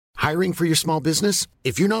Hiring for your small business?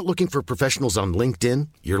 If you're not looking for professionals on LinkedIn,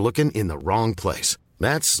 you're looking in the wrong place.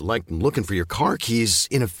 That's like looking for your car keys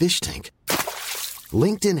in a fish tank.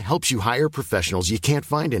 LinkedIn helps you hire professionals you can't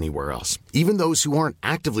find anywhere else, even those who aren't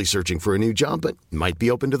actively searching for a new job but might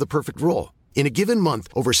be open to the perfect role. In a given month,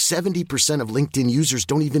 over 70% of LinkedIn users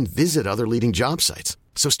don't even visit other leading job sites.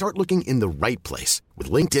 So start looking in the right place.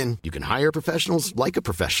 With LinkedIn, you can hire professionals like a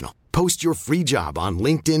professional. Post your free job on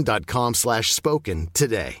linkedin.com/spoken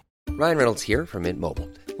today. Ryan Reynolds here from Mint Mobile.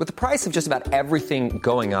 With the price of just about everything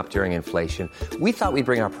going up during inflation, we thought we'd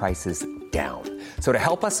bring our prices down. So to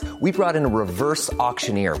help us, we brought in a reverse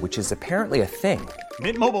auctioneer, which is apparently a thing.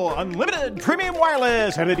 Mint Mobile Unlimited Premium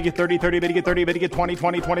Wireless. How to get 30, 30, bit to get 30, bit to get 20,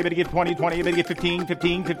 20, 20, bit to get 20, 20, bit to get 15,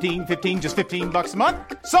 15, 15, 15, just $15 a month?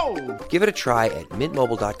 Sold! Give it a try at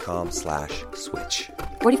mintmobile.com/switch.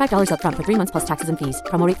 $45 up front for 3 months plus taxes and fees.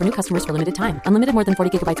 Promo rate for new customers for limited time. Unlimited more than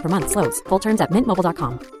 40 gigabytes per month. Slows full terms at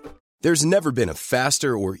mintmobile.com. There's never been a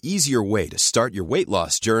faster or easier way to start your weight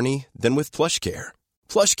loss journey than with PlushCare.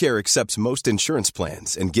 PlushCare accepts most insurance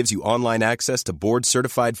plans and gives you online access to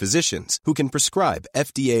board-certified physicians who can prescribe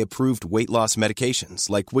FDA-approved weight loss medications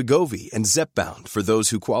like Wegovy and Zepbound for those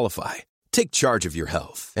who qualify. Take charge of your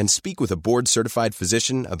health and speak with a board-certified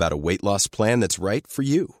physician about a weight loss plan that's right for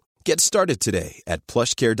you. Get started today at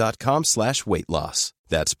plushcare.com/weight loss.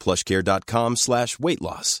 That's plushcare.com/weight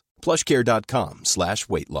loss.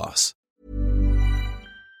 plushcare.com/weight loss.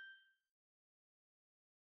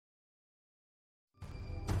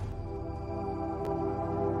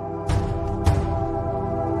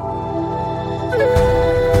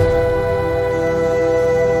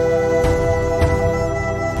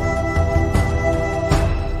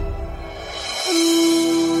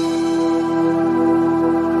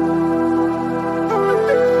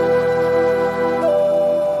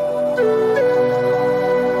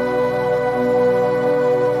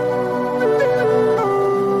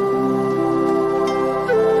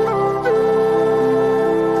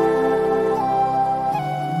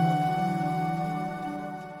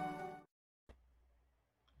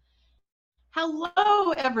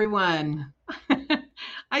 Hello, everyone.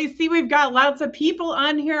 I see we've got lots of people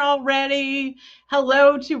on here already.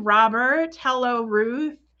 Hello to Robert. Hello,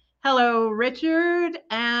 Ruth. Hello, Richard.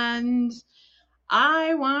 And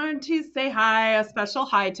I want to say hi, a special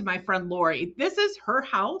hi to my friend Lori. This is her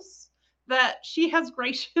house that she has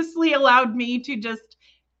graciously allowed me to just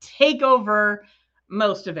take over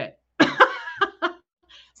most of it.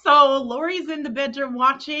 So Lori's in the bedroom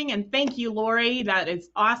watching, and thank you, Lori. That is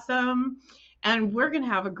awesome. And we're going to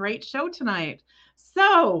have a great show tonight.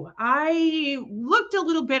 So I looked a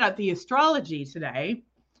little bit at the astrology today,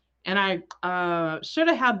 and I should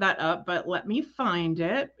have had that up, but let me find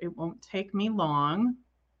it. It won't take me long.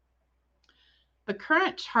 The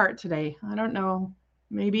current chart today, I don't know,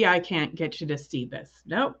 maybe I can't get you to see this.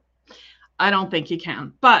 Nope, I don't think you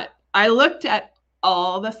can. But I looked at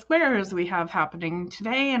all the squares we have happening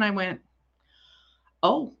today, and I went,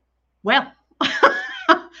 oh, well.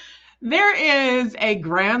 There is a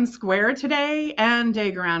grand square today and a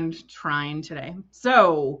grand trine today.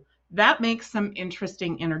 So that makes some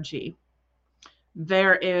interesting energy.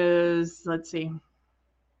 There is, let's see,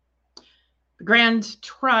 the grand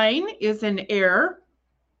trine is in air.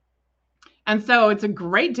 And so it's a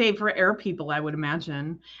great day for air people, I would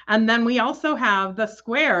imagine. And then we also have the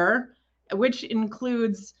square, which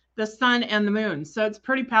includes the sun and the moon. So it's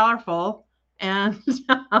pretty powerful. And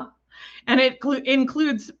and it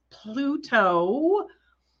includes Pluto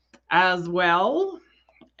as well.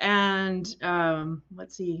 And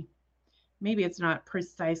let's see, maybe it's not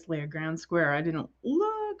precisely a grand square. I didn't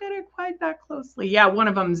look at it quite that closely. Yeah, one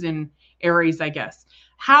of them's in Aries, I guess.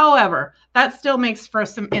 However, that still makes for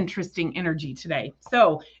some interesting energy today.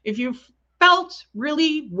 So if you felt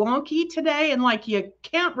really wonky today and like you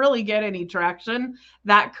can't really get any traction,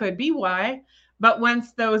 that could be why. But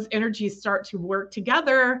once those energies start to work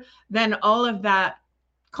together, then all of that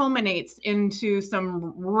culminates into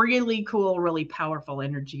some really cool, really powerful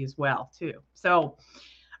energy as well, too. So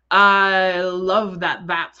I love that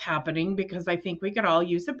that's happening because I think we could all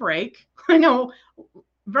use a break. I know.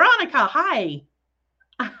 Veronica, hi.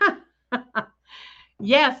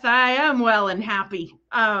 Yes, I am well and happy.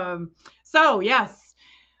 So yes,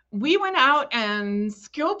 we went out and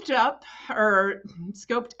scoped out,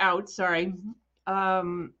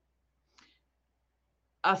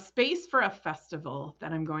 a space for a festival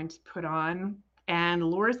that I'm going to put on, and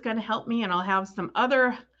Laura's going to help me, and I'll have some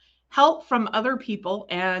other help from other people.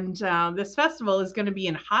 And this festival is going to be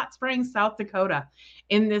in Hot Springs, South Dakota,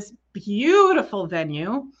 in this beautiful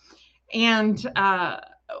venue. And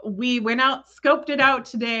we went out, scoped it out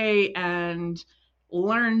today, and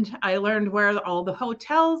I learned where all the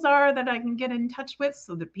hotels are that I can get in touch with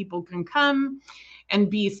so that people can come and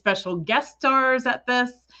be special guest stars at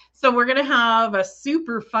this. So we're going to have a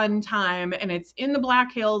super fun time, and it's in the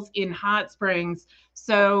Black Hills in Hot Springs.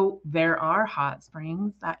 So there are hot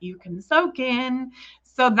springs that you can soak in.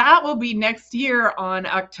 So that will be next year on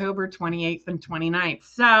October 28th and 29th.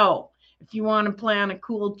 So if you want to plan a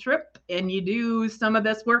cool trip and you do some of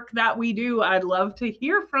this work that we do, I'd love to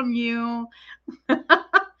hear from you.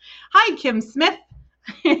 Hi, Kim Smith.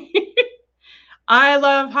 I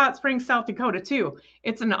love Hot Springs, South Dakota, too.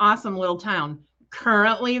 It's an awesome little town.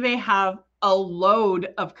 Currently, they have a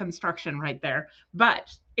load of construction right there,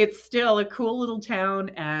 but it's still a cool little town,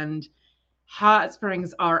 and hot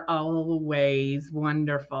springs are always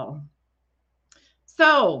wonderful.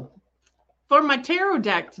 So for my tarot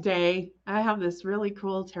deck today, I have this really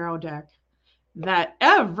cool tarot deck that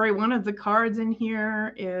every one of the cards in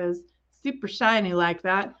here is super shiny like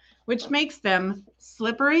that, which makes them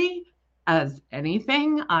slippery as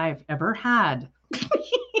anything I've ever had.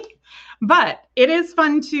 But it is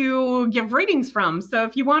fun to give readings from. So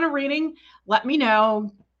if you want a reading, let me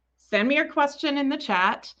know. Send me a question in the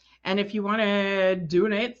chat. And if you want to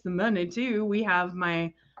donate some money too, we have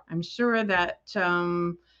I'm sure that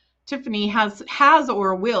Tiffany has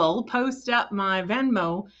or will post up my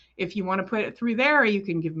Venmo. If you want to put it through there, you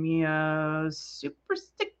can give me a super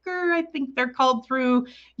sticker. I think they're called through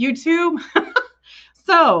YouTube.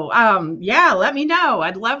 So yeah, let me know.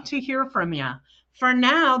 I'd love to hear from you. For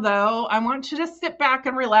now, though, I want you to sit back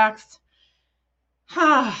and relax.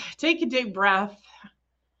 Take a deep breath,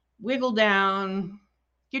 wiggle down,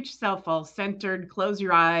 get yourself all centered, close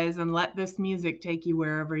your eyes, and let this music take you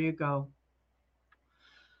wherever you go.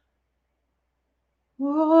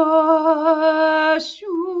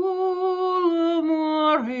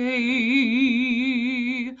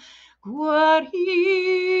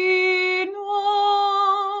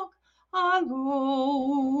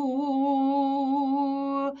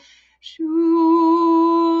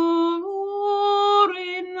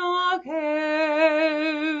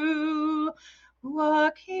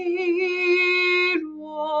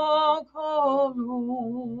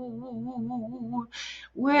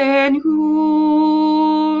 When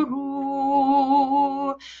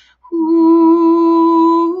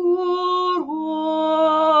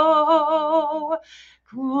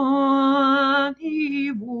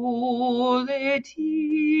quanti voletiu,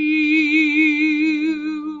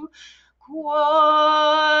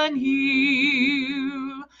 quanil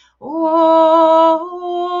ore,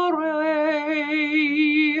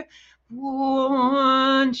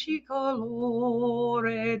 quanci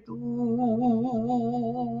calore dur,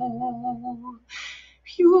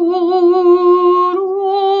 più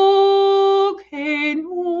che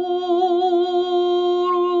nuro,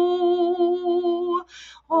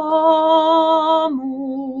 amor,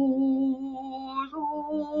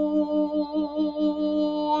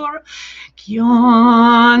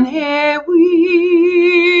 chian evi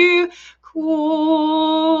coro,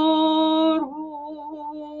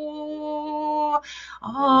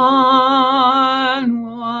 anua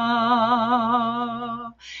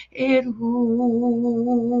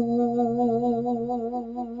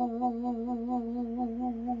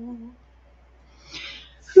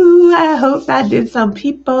Ooh, I hope that did some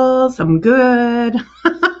people some good.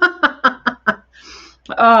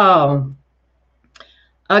 Oh,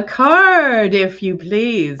 a card, if you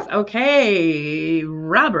please. Okay,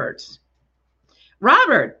 Robert.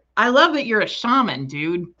 Robert, I love that you're a shaman,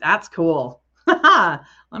 dude. That's cool.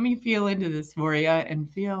 Let me feel into this for you and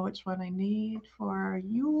feel which one I need for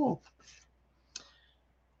you.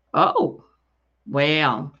 Oh,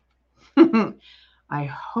 well. I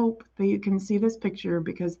hope that you can see this picture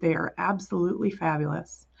because they are absolutely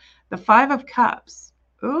fabulous. The Five of Cups.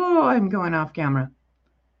 Oh, I'm going off camera.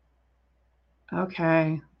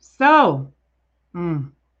 Okay, so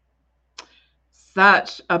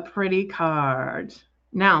such a pretty card.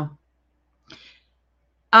 Now,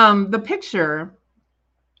 the picture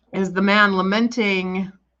is the man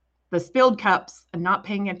lamenting the spilled cups and not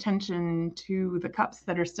paying attention to the cups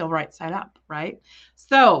that are still right side up, right?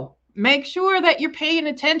 So make sure that you're paying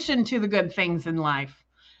attention to the good things in life.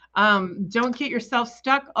 Don't get yourself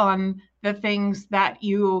stuck on the things that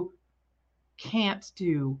you can't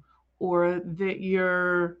do or that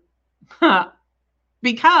you're,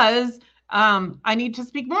 because I need to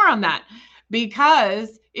speak more on that.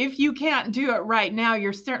 Because if you can't do it right now,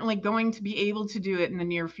 you're certainly going to be able to do it in the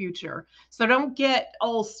near future. So don't get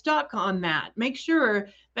all stuck on that. Make sure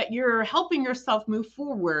that you're helping yourself move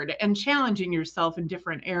forward and challenging yourself in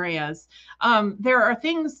different areas. There are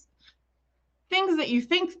things things that you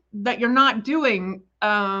think that you're not doing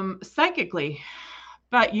psychically,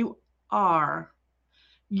 but you are.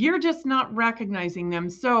 You're just not recognizing them.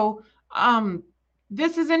 So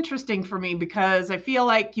this is interesting for me because I feel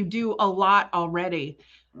like you do a lot already,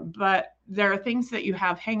 but there are things that you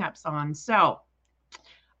have hangups on. So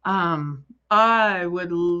I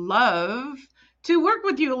would love to work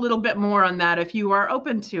with you a little bit more on that if you are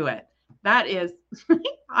open to it. That is,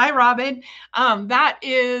 hi, Robin. That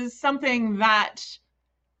is something that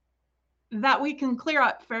we can clear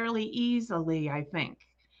up fairly easily, I think.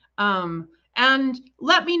 And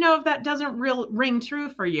let me know if that doesn't ring true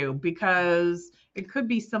for you, because it could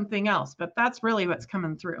be something else, but that's really what's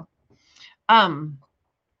coming through.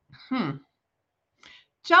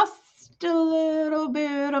 Just a little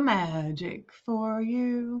bit of magic for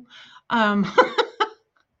you.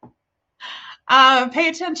 Pay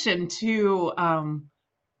attention to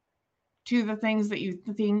the things that you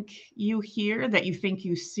think you hear, that you think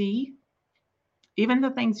you see, even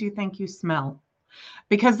the things you think you smell,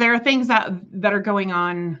 because there are things that are going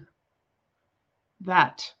on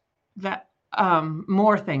that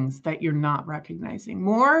more things that you're not recognizing,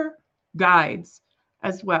 more guides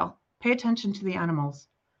as well. Pay attention to the animals.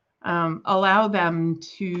 Allow them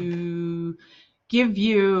to give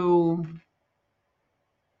you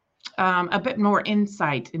a bit more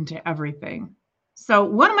insight into everything. So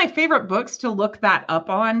one of my favorite books to look that up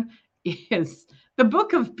on is the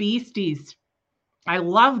Book of Beasties. I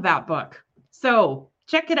love that book. So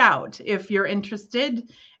check it out if you're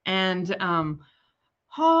interested. And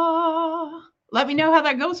let me know how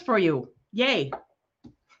that goes for you. Yay.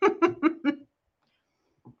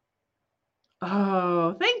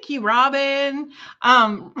 Oh, thank you, Robin.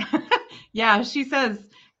 Yeah, she says,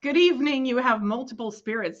 good evening. You have multiple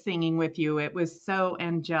spirits singing with you. It was so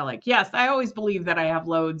angelic. Yes, I always believe that I have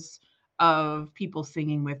loads of people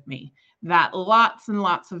singing with me, that lots and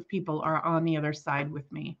lots of people are on the other side with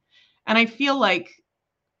me. And I feel like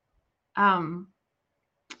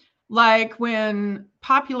when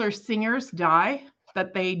popular singers die,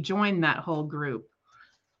 that they join that whole group.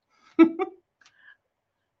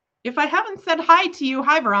 If I haven't said hi to you,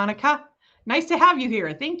 hi, Veronica. Nice to have you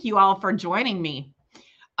here. Thank you all for joining me.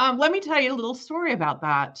 Let me tell you a little story about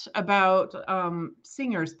that, about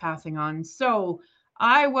singers passing on. So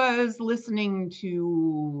I was listening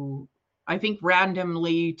to, I think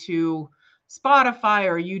randomly, to Spotify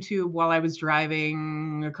or YouTube while I was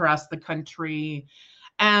driving across the country.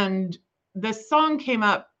 And this song came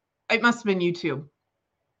up. It must have been YouTube,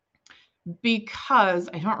 because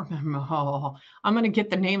I don't remember. Oh, I'm going to get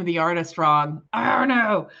the name of the artist wrong. I don't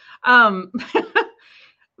know.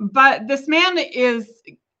 But this man is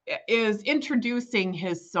introducing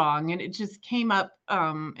his song, and it just came up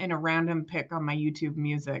in a random pick on my YouTube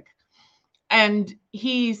music. And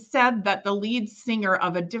he said that the lead singer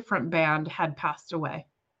of a different band had passed away.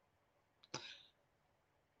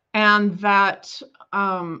 And that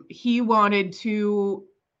he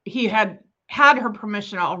had her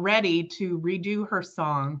permission already to redo her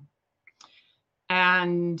song.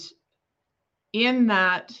 And in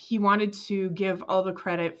that, he wanted to give all the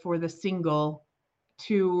credit for the single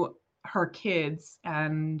to her kids,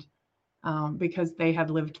 and because they had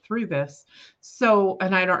lived through this. So,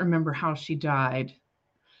 and I don't remember how she died,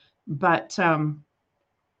 but the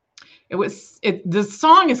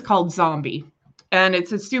song is called Zombie, and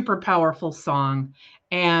it's a super powerful song.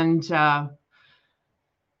 And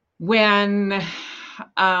when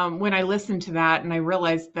I listened to that and I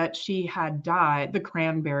realized that she had died, the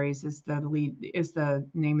Cranberries is the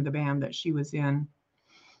name of the band that she was in.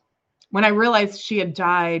 When I realized she had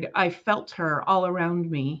died, I felt her all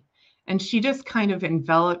around me, and she just kind of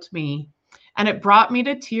enveloped me, and it brought me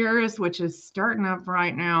to tears, which is starting up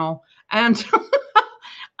right now. And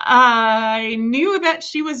I knew that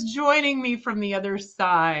she was joining me from the other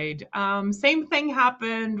side. Same thing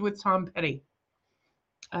happened with Tom Petty.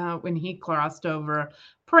 When he crossed over.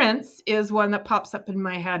 Prince is one that pops up in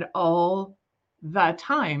my head all the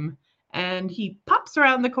time. And he pops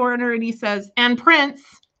around the corner and he says, and Prince.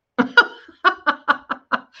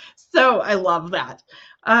 So I love that.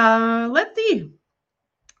 Let's see.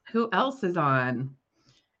 Who else is on?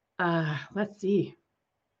 Let's see.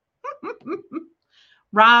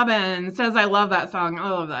 Robin says, I love that song. I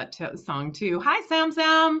love that song too. Hi,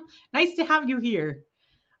 Sam. Nice to have you here.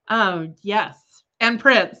 Yes. And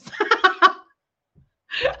Prince.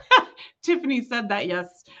 Tiffany said that,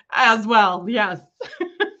 yes, as well. Yes.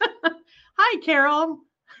 Hi, Carol.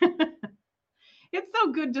 It's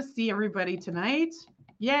so good to see everybody tonight.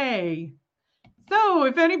 Yay. So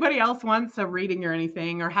if anybody else wants a reading or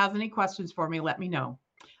anything or has any questions for me, let me know.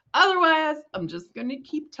 Otherwise, I'm just going to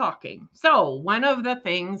keep talking. So one of the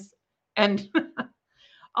things, and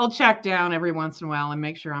I'll check down every once in a while and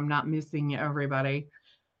make sure I'm not missing everybody.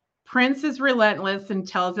 Prince is relentless and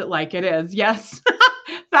tells it like it is. Yes,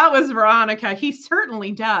 that was Veronica. He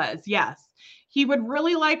certainly does. Yes. He would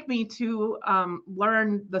really like me to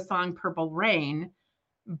learn the song Purple Rain,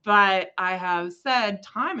 but I have said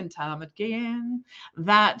time and time again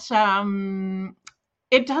that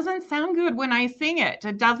it doesn't sound good when I sing it.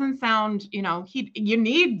 It doesn't sound, you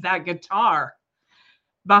need that guitar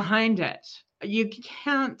behind it. You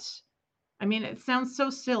can't, it sounds so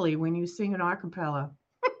silly when you sing an a cappella.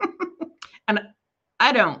 And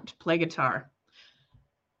I don't play guitar.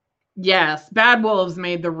 Yes, Bad Wolves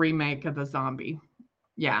made the remake of the Zombie.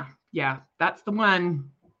 Yeah, that's the one.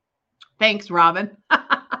 Thanks, Robin.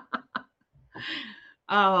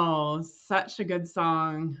 Oh, such a good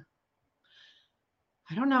song.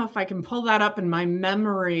 I don't know if I can pull that up in my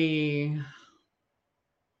memory.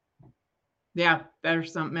 Yeah,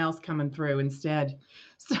 there's something else coming through instead.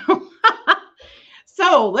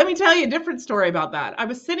 So let me tell you a different story about that. I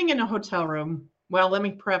was sitting in a hotel room. Well, let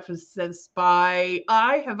me preface this by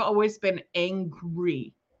I have always been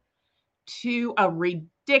angry to a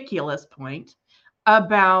ridiculous point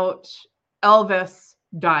about Elvis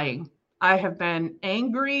dying. I have been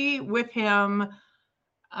angry with him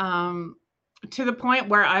to the point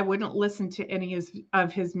where I wouldn't listen to any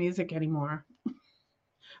of his music anymore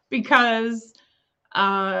because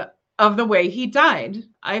of the way he died.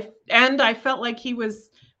 I felt like he was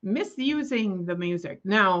misusing the music.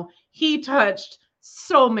 Now, he touched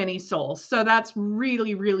so many souls, so that's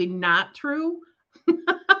really, really not true.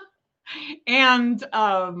 And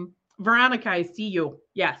Veronica, I see you.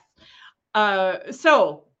 Yes.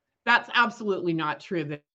 So that's absolutely not true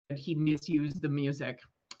that he misused the music.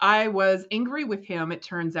 I was angry with him, it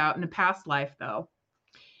turns out, in a past life, though.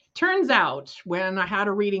 Turns out, when I had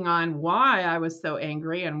a reading on why I was so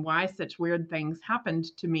angry and why such weird things happened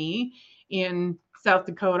to me in South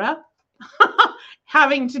Dakota,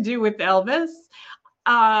 having to do with Elvis,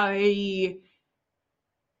 I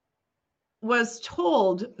was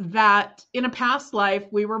told that in a past life,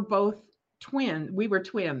 we were both twins. We were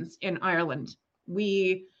twins in Ireland.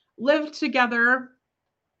 We lived together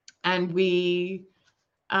and we,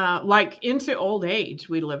 into old age,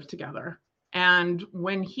 we lived together. And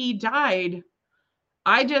when he died,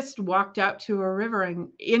 I just walked out to a river and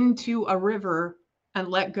into a river and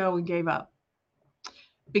let go and gave up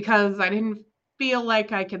because I didn't feel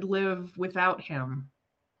like I could live without him.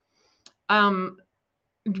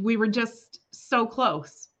 We were just so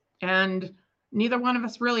close, and neither one of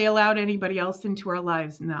us really allowed anybody else into our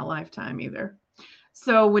lives in that lifetime either.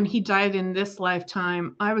 So when he died in this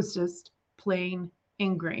lifetime, I was just plain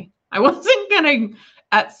angry. I wasn't gonna,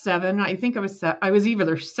 at 7, I think I was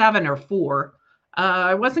either 7 or 4.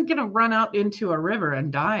 I wasn't gonna run out into a river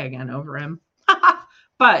and die again over him.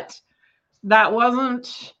 But that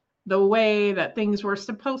wasn't the way that things were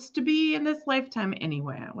supposed to be in this lifetime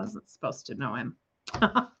anyway. I wasn't supposed to know him.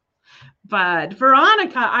 But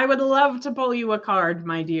Veronica, I would love to pull you a card,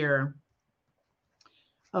 my dear.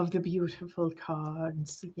 Of the beautiful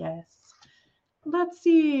cards, yes. Let's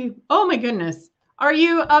see. Oh my goodness. Are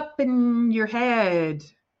you up in your head,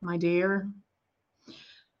 my dear?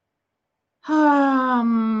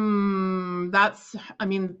 That's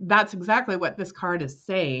exactly what this card is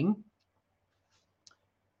saying.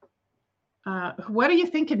 What are you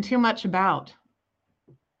thinking too much about?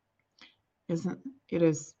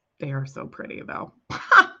 They are so pretty though.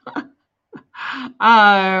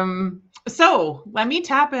 So let me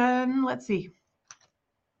tap in. Let's see.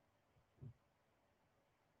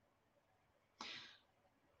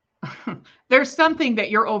 There's something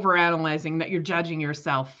that you're overanalyzing, that you're judging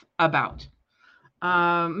yourself about.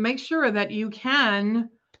 Make sure that you can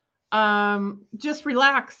just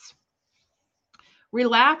relax.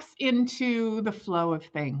 Relax into the flow of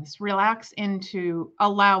things. Relax into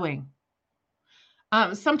allowing.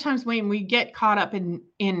 Sometimes when we get caught up in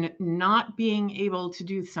not being able to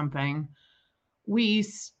do something, we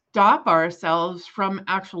stop ourselves from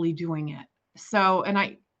actually doing it. So, and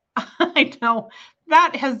I know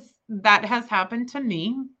that has happened to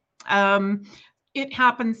me. It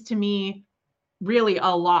happens to me really a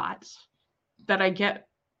lot that I get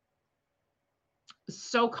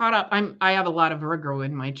so caught up. I have a lot of Virgo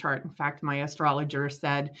in my chart. In fact, my astrologer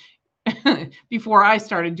said, before I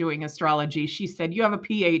started doing astrology, she said, you have a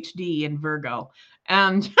PhD in Virgo.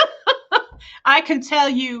 And I can tell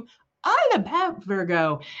you all about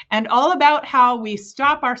Virgo and all about how we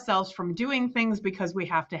stop ourselves from doing things because we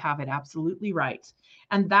have to have it absolutely right.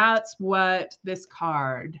 And that's what this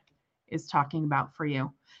card is talking about for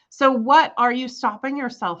you. So what are you stopping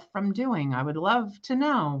yourself from doing? I would love to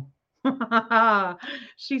know.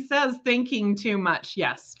 She says thinking too much.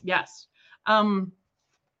 Yes, yes.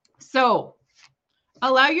 So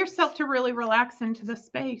allow yourself to really relax into the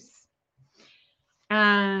space.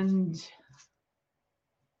 And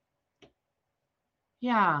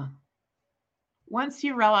yeah, once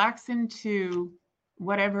you relax into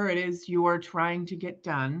whatever it is you're trying to get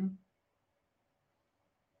done,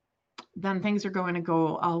 then things are going to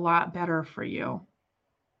go a lot better for you.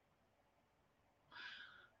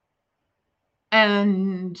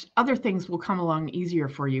 And other things will come along easier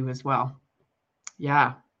for you as well.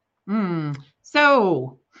 Yeah.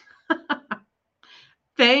 So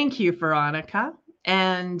thank you, Veronica.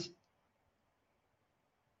 And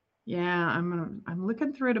yeah, I'm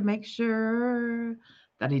looking through to make sure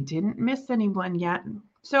that I didn't miss anyone yet.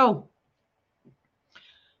 So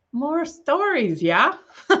more stories, yeah.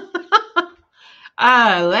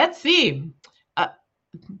 Let's see.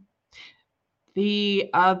 The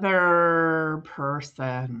other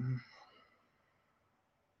person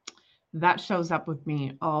that shows up with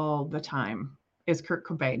me all the time is Kurt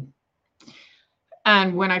Cobain.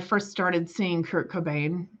 And when I first started seeing Kurt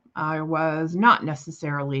Cobain, I was not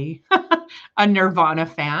necessarily a Nirvana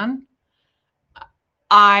fan.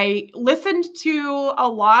 I listened to a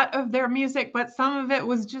lot of their music, but some of it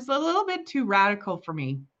was just a little bit too radical for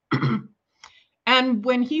me. And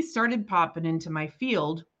when he started popping into my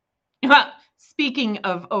field, speaking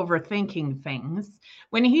of overthinking things,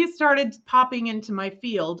 when he started popping into my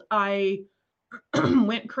field, I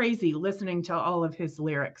went crazy listening to all of his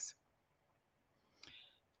lyrics.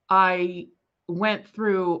 I went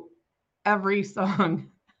through every song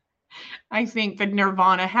I think that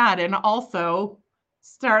Nirvana had, and also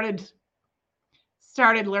started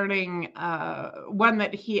learning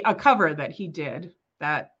a cover that he did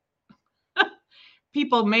that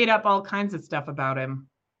people made up all kinds of stuff about him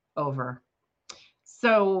over.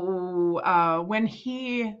 So when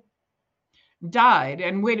he died,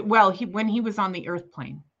 and when he was on the earth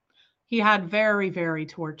plane, he had very, very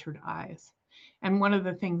tortured eyes. And one of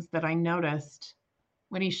the things that I noticed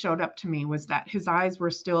when he showed up to me was that his eyes were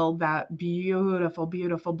still that beautiful,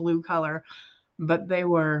 beautiful blue color, but they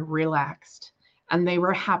were relaxed and they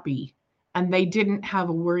were happy and they didn't have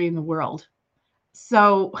a worry in the world.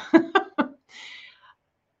 So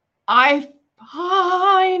I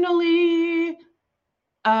finally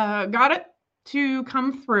got it to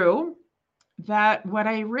come through that what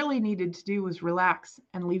I really needed to do was relax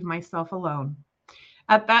and leave myself alone.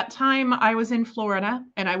 At that time, I was in Florida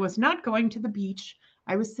and I was not going to the beach.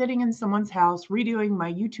 I was sitting in someone's house redoing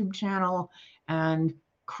my YouTube channel and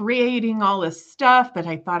creating all this stuff that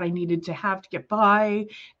I thought I needed to have to get by,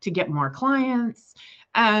 to get more clients.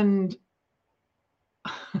 And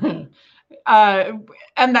and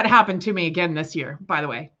that happened to me again this year, by the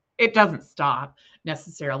way. It doesn't stop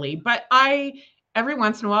necessarily, but I every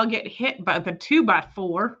once in a while get hit by the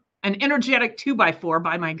 2x4, an energetic 2x4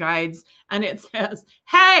 by my guides, and it says,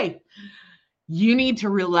 hey, you need to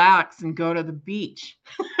relax and go to the beach.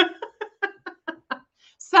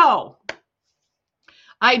 So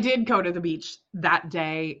I did go to the beach that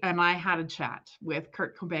day and I had a chat with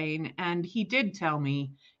Kurt Cobain, and he did tell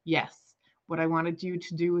me, yes, what I wanted you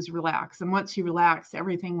to do is relax. And once you relax,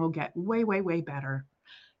 everything will get way, way, way better.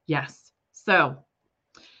 Yes. So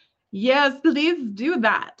yes, please do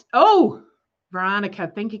that. Oh,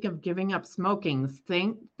 Veronica, thinking of giving up smoking.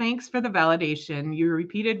 Thanks for the validation. You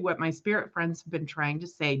repeated what my spirit friends have been trying to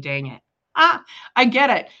say. Dang it. I get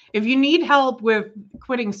it. If you need help with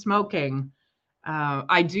quitting smoking,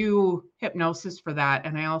 I do hypnosis for that.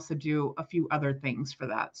 And I also do a few other things for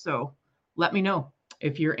that. So let me know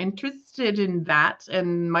if you're interested in that.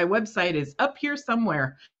 And my website is up here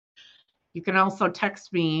somewhere. You can also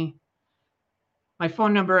text me. My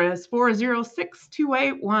phone number is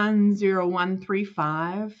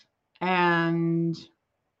 406-281-0135. And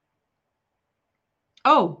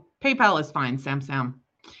PayPal is fine, Sam.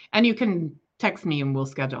 And you can text me and we'll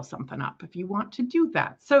schedule something up if you want to do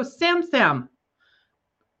that. So Sam,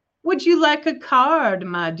 would you like a card,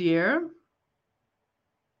 my dear?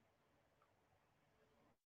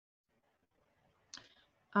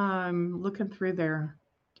 I'm looking through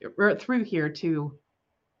here too.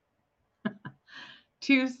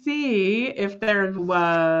 To see if there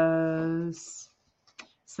was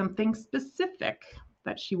something specific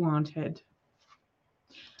that she wanted.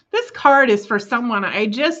 This card is for someone. I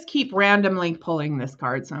just keep randomly pulling this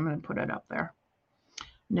card, so I'm going to put it up there.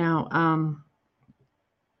 Now,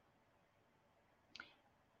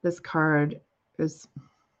 this card is,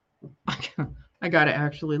 I got to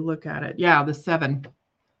actually look at it. Yeah, the seven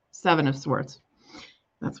of swords.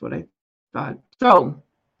 That's what I thought. So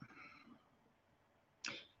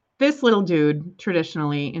this little dude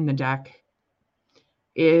traditionally in the deck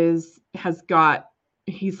he's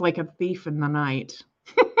like a thief in the night.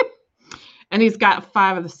 And he's got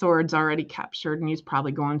 5 of the swords already captured, and he's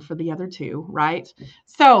probably going for the other 2, right?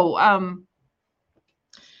 So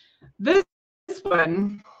this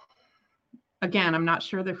one, again, I'm not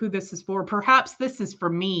sure who this is for. Perhaps this is for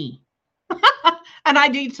me. And I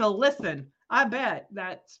need to listen. I bet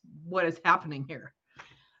that's what is happening here.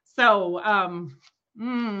 So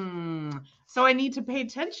so I need to pay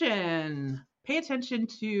attention. Pay attention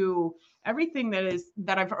to everything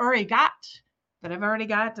that I've already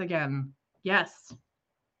got again. Yes.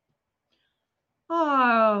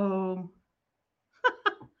 Oh.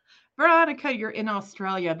 Veronica, you're in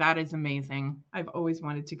Australia. That is amazing. I've always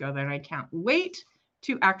wanted to go there, and I can't wait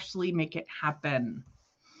to actually make it happen.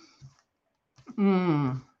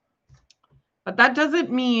 But that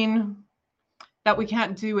doesn't mean that we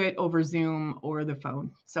can't do it over Zoom or the phone.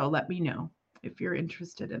 So let me know if you're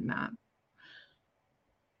interested in that.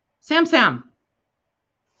 Sam,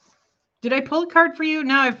 did I pull a card for you?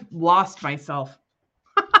 Now I've lost myself.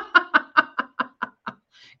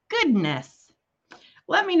 Goodness.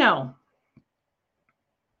 Let me know.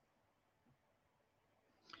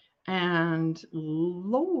 And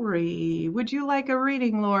Lori, would you like a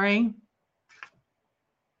reading, Lori?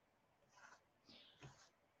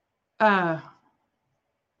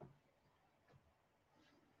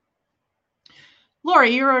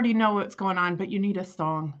 Lori, you already know what's going on, but you need a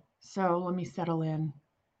song. So let me settle in.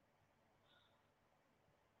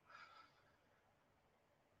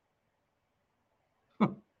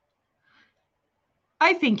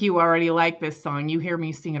 I think you already like this song. You hear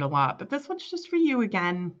me sing it a lot, but this one's just for you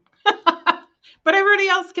again. But everybody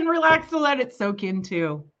else can relax and let it soak in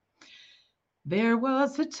too. There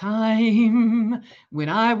was a time when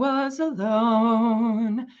I was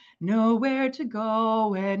alone, nowhere to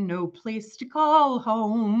go and no place to call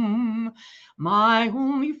home. My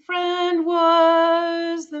only friend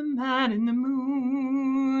was the man in the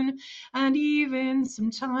moon, and even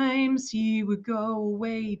sometimes he would go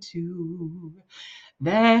away too.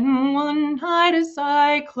 Then one night as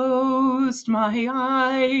I closed my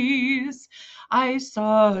eyes, I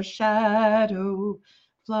saw a shadow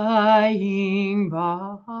flying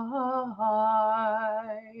by.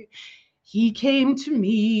 He came to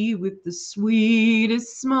me with the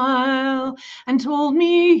sweetest smile and told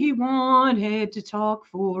me he wanted to talk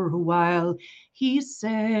for a while. He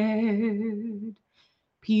said,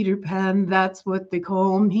 "Peter Pan, that's what they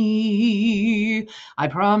call me. I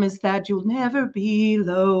promise that you'll never be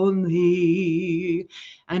lonely."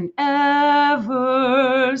 And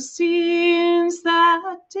ever since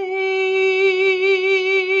that day,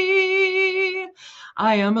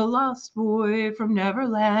 I am a lost boy from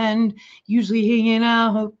Neverland, usually hanging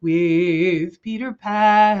out with Peter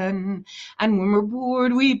Pan. And when we're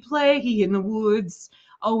bored, we play in the woods,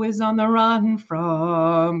 always on the run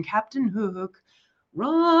from Captain Hook.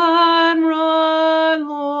 Run, run,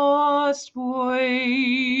 lost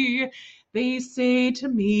boy, they say to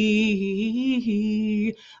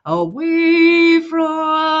me, away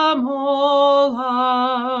from all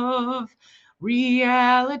of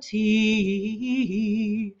reality.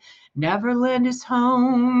 Neverland is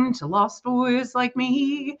home to lost boys like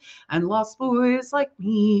me, and lost boys like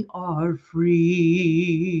me are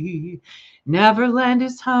free. Neverland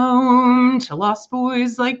is home to lost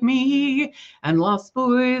boys like me, and lost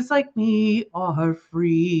boys like me are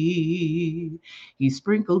free. He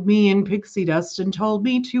sprinkled me in pixie dust and told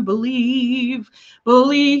me to believe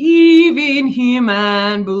in him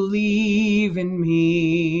and believe in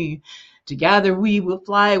me. Together we will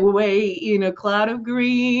fly away in a cloud of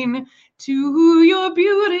green to your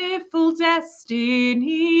beautiful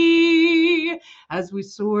destiny. As we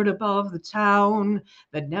soared above the town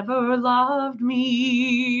that never loved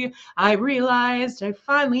me, I realized I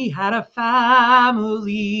finally had a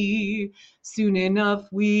family. Soon enough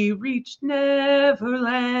we reached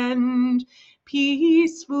Neverland.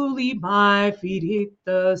 Peacefully my feet hit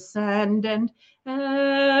the sand, and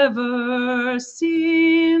ever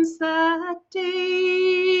since that day,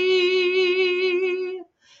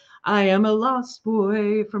 I am a lost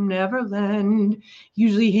boy from Neverland,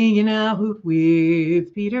 usually hanging out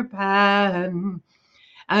with Peter Pan.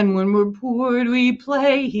 And when we're bored, we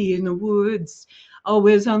play in the woods,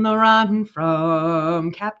 always on the run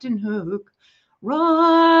from Captain Hook.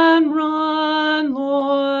 Run, run,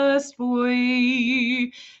 lost boy,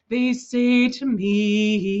 they say to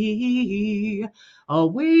me,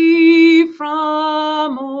 away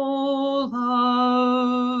from all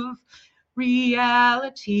of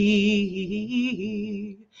reality.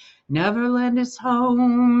 Neverland is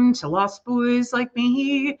home to lost boys like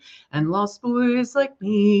me, and lost boys like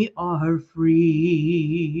me are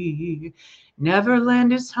free.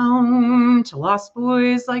 Neverland is home to lost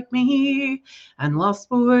boys like me, and lost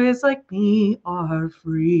boys like me are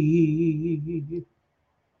free.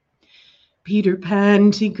 Peter Pan,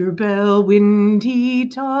 Tinker Bell, Wendy,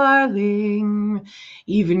 darling,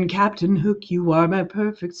 even Captain Hook, you are my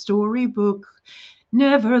perfect storybook.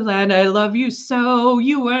 Neverland, I love you so,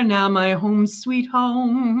 you are now my home sweet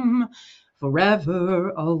home. Forever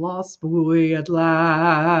a lost boy at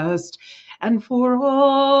last, and for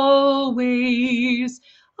always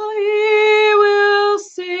I will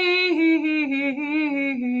say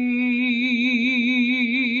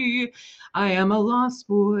I am a lost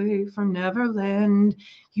boy from Neverland,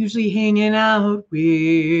 usually hanging out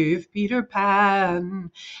with Peter Pan.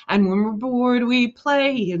 And when we're bored, we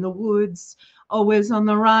play in the woods, always on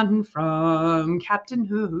the run from Captain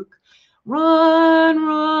Hook. Run,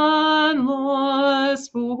 run,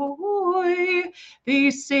 lost boy,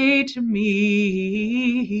 they say to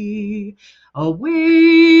me,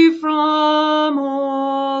 away from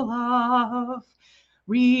all of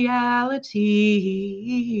reality.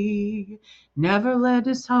 Neverland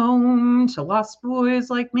is home to lost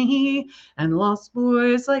boys like me, and lost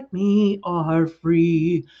boys like me are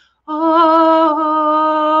free.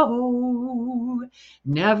 Oh,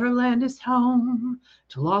 Neverland is home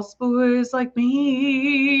to lost boys like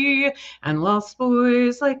me, and lost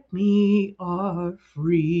boys like me are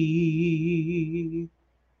free.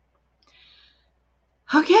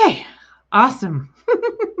 Okay, awesome.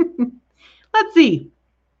 Let's see.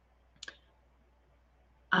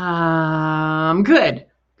 Good.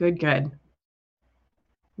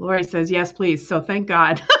 Lori says, yes, please. So thank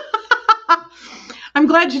God. I'm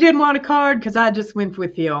glad you didn't want a card because I just went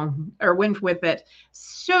with you, or went with it.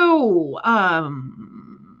 So,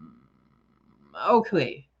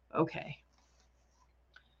 okay.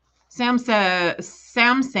 Sam says,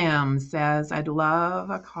 I'd love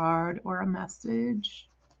a card or a message.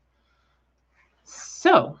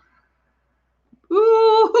 So,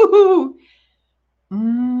 ooh,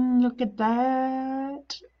 look at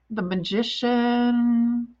that. The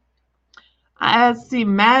Magician. I see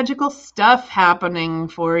magical stuff happening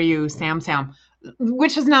for you, Sam,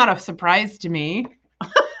 which is not a surprise to me.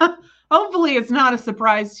 Hopefully it's not a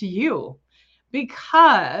surprise to you,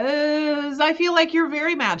 because I feel like you're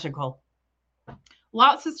very magical.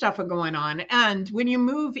 Lots of stuff going on. And when you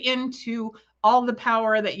move into all the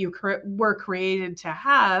power that you were created to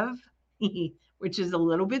have, which is a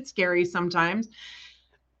little bit scary sometimes,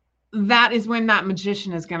 that is when that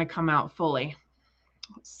magician is going to come out fully.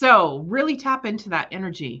 So really tap into that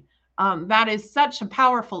energy. That is such a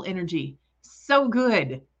powerful energy. So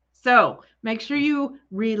good. So make sure you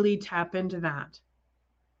really tap into that.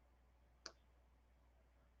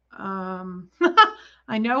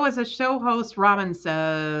 I know as a show host, Robin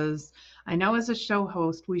says, I know as a show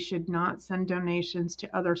host, we should not send donations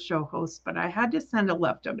to other show hosts, but I had to send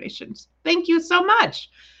 11 donations. Thank you so much.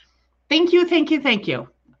 Thank you. Thank you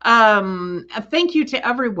to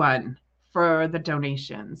everyone for the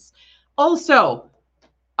donations. Also,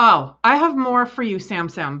 I have more for you,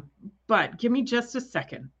 Sam, but give me just a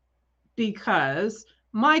second, because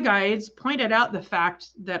my guides pointed out the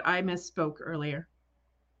fact that I misspoke earlier.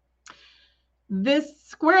 This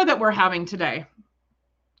square that we're having today,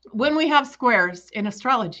 when we have squares in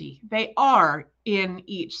astrology, they are in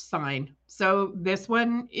each sign. So this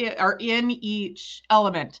one are in each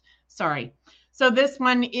element. Sorry. So this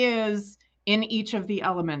one is in each of the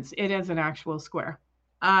elements. It is an actual square.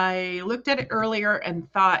 I looked at it earlier and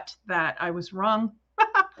thought that I was wrong, but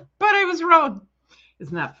I was wrong.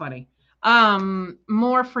 Isn't that funny?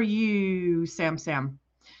 More for you, Sam.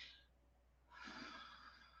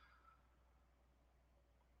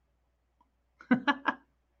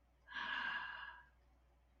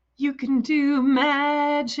 You can do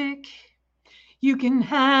magic. You can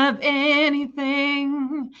have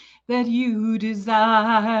anything that you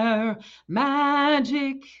desire.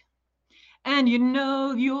 Magic. And you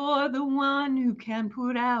know you're the one who can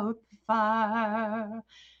put out the fire.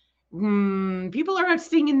 People are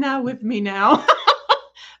singing that with me now.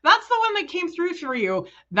 That's the one that came through for you.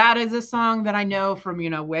 That is a song that I know from,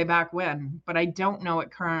 way back when, but I don't know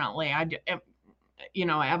it currently. I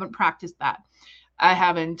haven't practiced that. I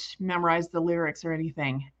haven't memorized the lyrics or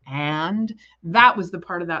anything. And that was the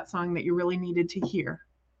part of that song that you really needed to hear.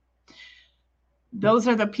 Those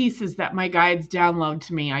are the pieces that my guides download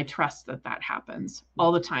to me. I trust that happens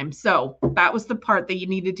all the time. So that was the part that you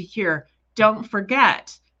needed to hear. Don't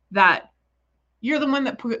forget that You're the one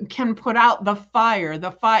that can put out the fire.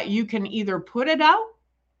 You can either put it out.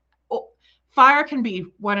 Fire can be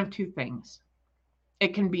one of two things.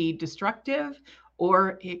 It can be destructive,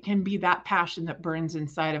 or it can be that passion that burns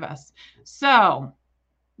inside of us. So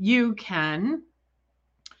you can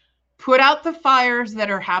put out the fires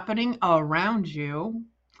that are happening around you.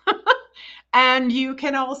 And you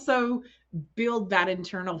can also build that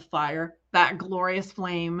internal fire, that glorious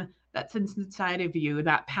flame that's inside of you,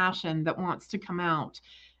 that passion that wants to come out.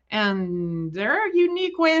 And there are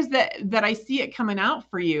unique ways that I see it coming out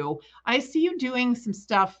for you. I see you doing some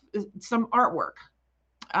stuff, some artwork.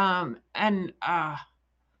 I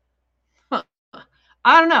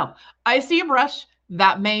don't know. I see a brush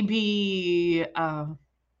that may be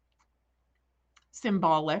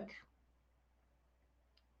symbolic,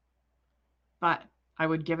 but I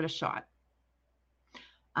would give it a shot.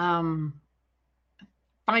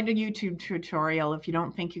 Find a YouTube tutorial if you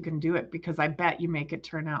don't think you can do it, because I bet you make it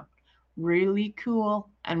turn out really cool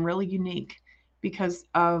and really unique because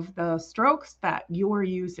of the strokes that you're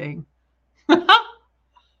using.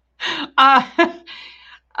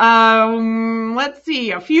 Let's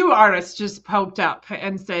see. A few artists just poked up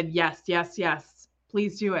and said, yes, yes, yes,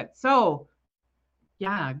 please do it. So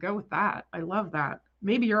yeah, go with that. I love that.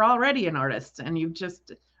 Maybe you're already an artist and you've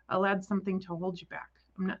just allowed something to hold you back.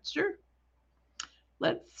 I'm not sure.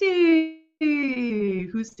 Let's see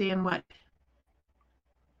who's saying what.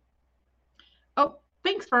 Oh,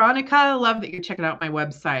 thanks, Veronica. I love that you're checking out my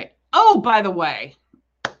website. Oh, by the way,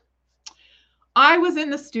 I was in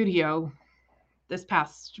the studio this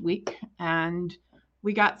past week and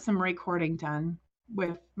we got some recording done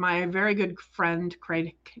with my very good friend,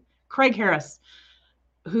 Craig Harris,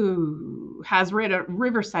 who has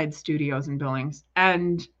Riverside Studios in Billings.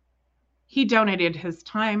 And he donated his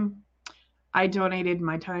time. I donated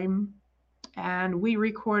my time, and we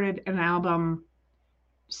recorded an album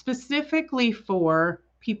specifically for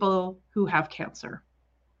people who have cancer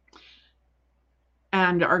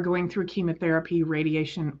and are going through chemotherapy,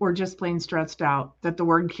 radiation, or just plain stressed out that the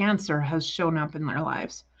word cancer has shown up in their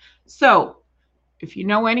lives. So if you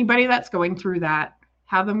know anybody that's going through that,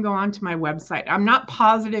 have them go onto my website. I'm not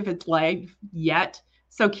positive it's live yet,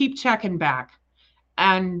 so keep checking back.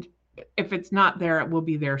 And if it's not there, it will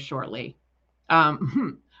be there shortly.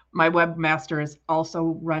 My webmaster is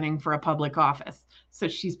also running for a public office, so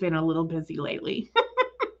she's been a little busy lately.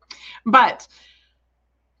 But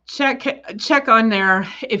check on there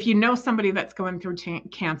if you know somebody that's going through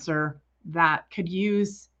cancer that could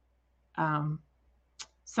use some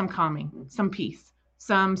calming, some peace,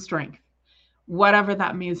 some strength, whatever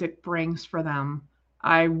that music brings for them.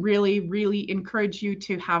 I really, really encourage you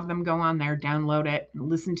to have them go on there, download it, and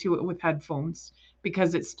listen to it with headphones,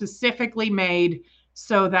 because it's specifically made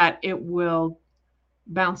so that it will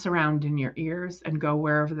bounce around in your ears and go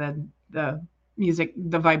wherever the music,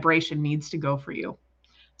 the vibration needs to go for you.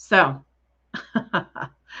 So,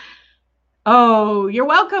 oh, you're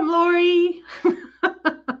welcome, Lori.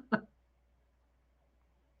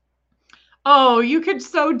 Oh, you could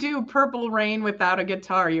so do Purple Rain without a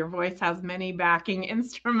guitar. Your voice has many backing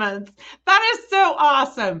instruments. That is so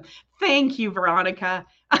awesome. Thank you, Veronica.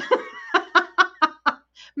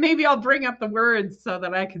 Maybe I'll bring up the words so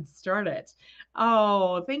that I can start it.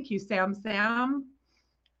 Oh, thank you, Sam.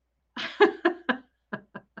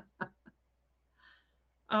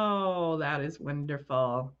 Oh, that is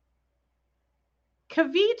wonderful.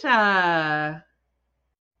 Kavita.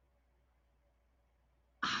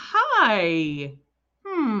 Hi.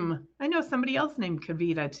 I know somebody else named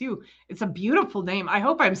Kavita too. It's a beautiful name. I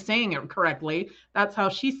hope I'm saying it correctly. That's how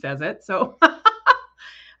she says it. So,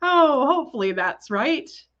 oh, hopefully that's right.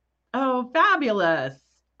 Oh, fabulous.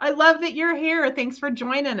 I love that you're here. Thanks for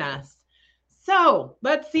joining us. So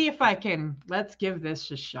let's see if let's give this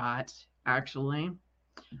a shot. Actually,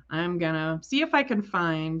 I'm gonna see if I can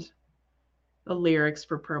find the lyrics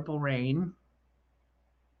for Purple Rain.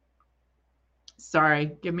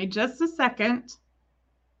 Sorry, give me just a second.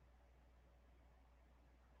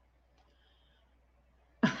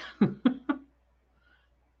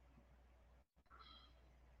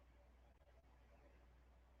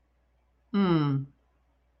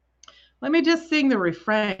 Let me just sing the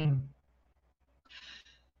refrain.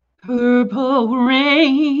 Purple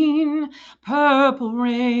rain, purple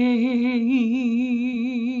rain,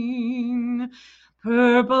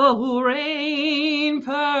 purple rain,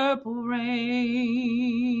 purple rain.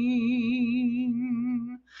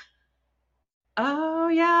 Oh,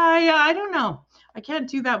 yeah, I don't know. I can't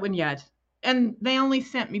do that one yet. And they only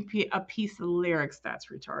sent me a piece of lyrics. That's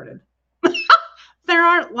retarded. There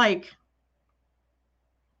aren't like...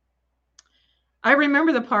 I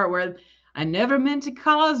remember the part where I never meant to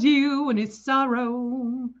cause you any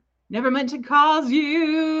sorrow. Never meant to cause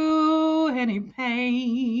you any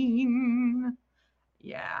pain.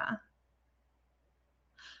 Yeah.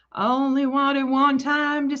 I only wanted one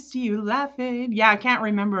time to see you laughing. Yeah, I can't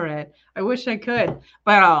remember it. I wish I could,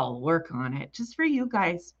 but I'll work on it just for you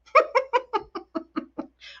guys.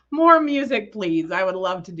 More music, please. I would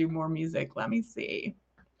love to do more music. Let me see.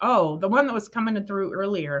 Oh, the one that was coming through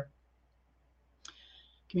earlier.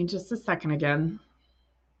 Give me just a second again.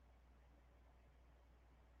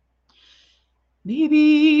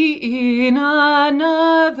 Maybe in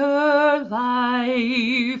another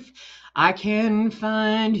life, I can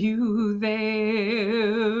find you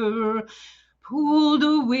there, pulled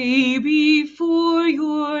away before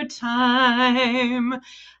your time.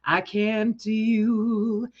 I can't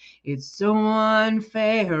deal, it's so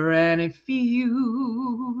unfair, and it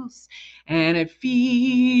feels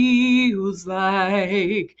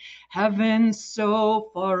like heaven so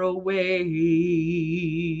far away.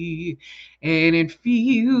 And it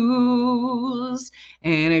feels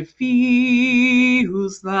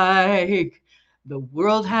like the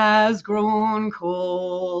world has grown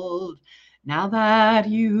cold now that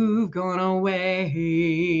you've gone away,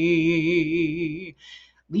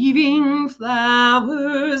 leaving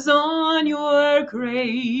flowers on your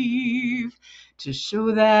grave to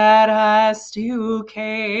show that I still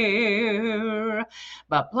care.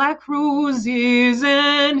 But black roses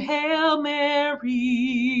and Hail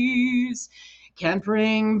Marys can't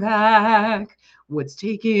bring back what's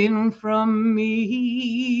taken from me.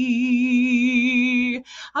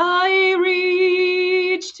 I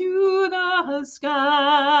reach to the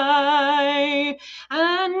sky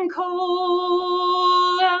and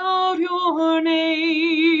call out your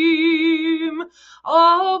name.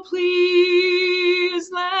 Oh, please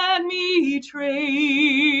let me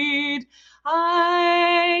trade.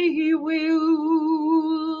 I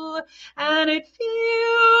will. And it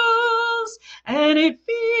feels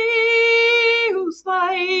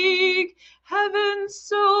like heaven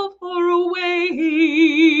so far away.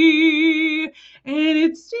 And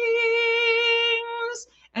it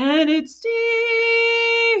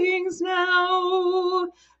stings now.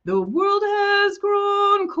 The world has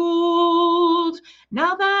grown cold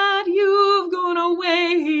now that you've gone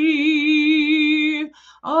away.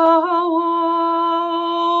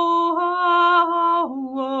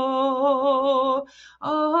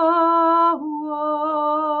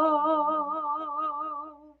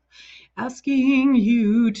 Asking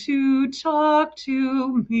you to talk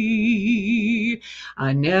to me,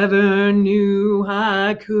 I never knew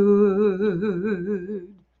I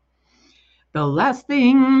could. The last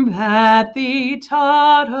thing that they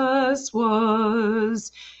taught us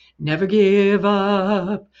was never give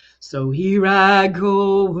up. So here I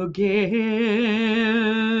go again.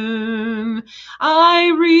 I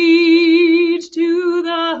reach to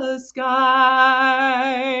the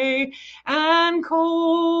sky and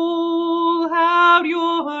call out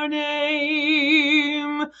your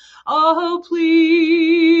name. Oh,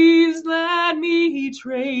 please let me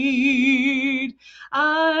trade.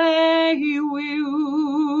 I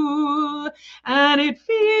will. And it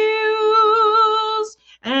feels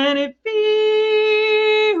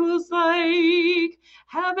like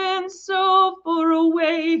heaven so far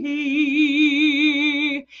away.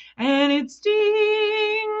 And it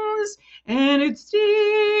stings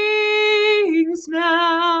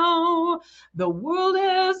now. The world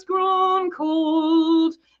has grown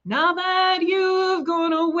cold now that you've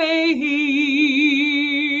gone away.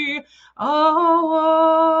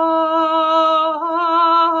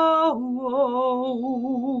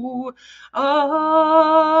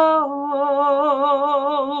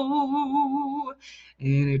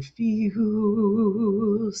 And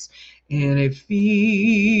it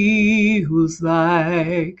feels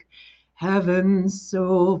like heaven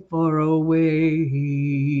so far away.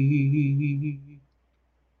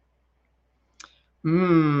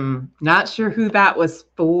 Not sure who that was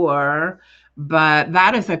for, but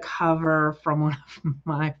that is a cover from one of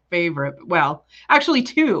my favorite, well, actually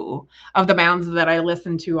two of the bands that I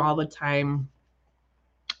listen to all the time.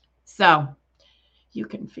 So you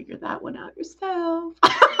can figure that one out yourself.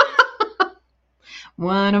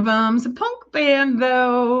 One of them's a punk band,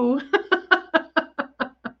 though.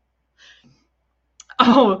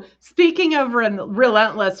 Oh, speaking of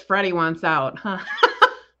relentless, Freddie wants out, huh?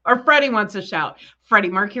 Or Freddie wants to shout. Freddie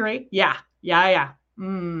Mercury? Yeah. You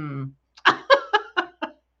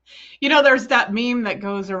know, there's that meme that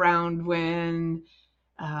goes around when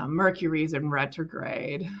Mercury's in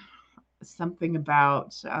retrograde. Something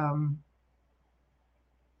about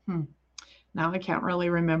Now I can't really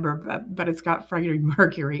remember, but it's got Freddie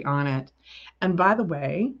Mercury on it. And by the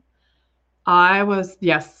way,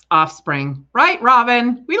 yes, Offspring. Right,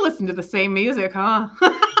 Robin? We listen to the same music, huh?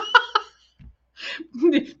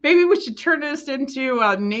 Maybe we should turn this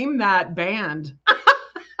into Name That Band.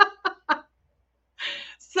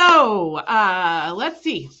 So, let's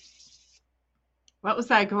see. What was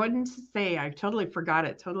I going to say? I totally forgot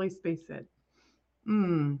it. Totally spaced it.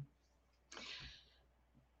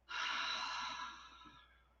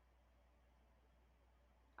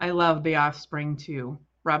 I love the Offspring too.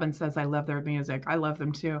 Robin says, I love their music. I love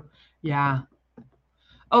them too. Yeah.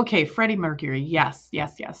 Okay, Freddie Mercury. Yes.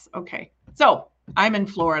 Okay. So I'm in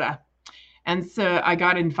Florida. And so I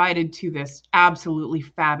got invited to this absolutely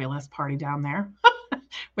fabulous party down there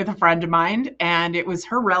with a friend of mine. And it was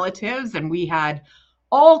her relatives. And we had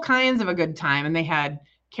all kinds of a good time. And they had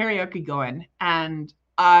karaoke going. And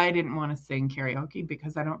I didn't want to sing karaoke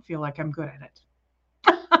because I don't feel like I'm good at it.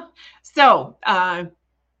 So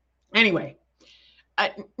anyway,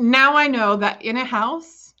 now I know that in a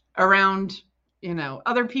house around,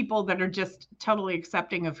 other people that are just totally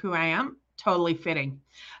accepting of who I am, totally fitting.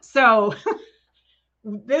 So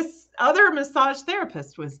this other massage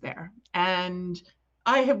therapist was there, and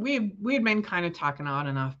we had been kind of talking on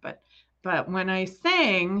and off, but when I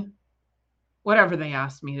sang whatever they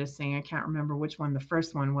asked me to sing, I can't remember which one the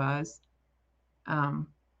first one was.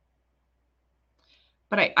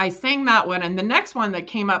 But I sang that one, and the next one that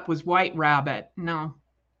came up was White Rabbit. No,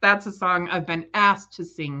 that's a song I've been asked to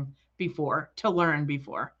sing before, to learn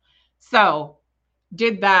before. So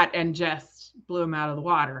did that and just blew him out of the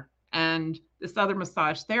water. And this other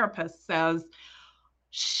massage therapist says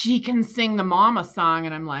she can sing the Mama song.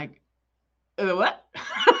 And I'm like, what?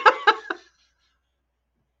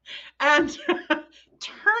 And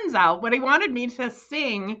turns out what he wanted me to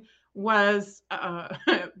sing was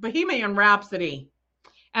Bohemian Rhapsody.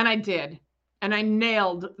 And I did. And I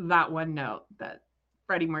nailed that one note that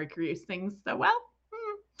Freddie Mercury sings so well.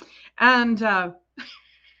 And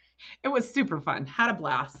it was super fun. Had a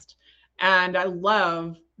blast. And I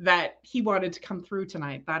love that he wanted to come through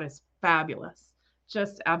tonight. That is fabulous.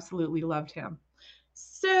 Just absolutely loved him.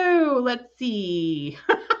 So let's see.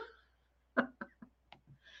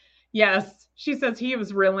 Yes, she says he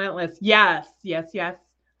was relentless. Yes. Let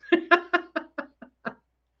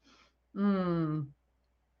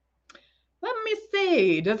me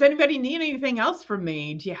see. Does anybody need anything else from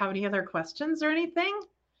me? Do you have any other questions or anything?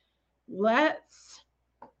 Let's.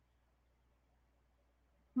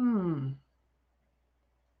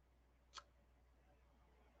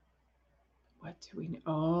 What do we know?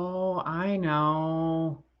 Oh, I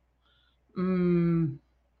know.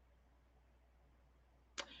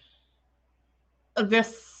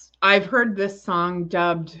 I've heard this song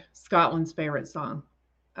dubbed Scotland's favorite song.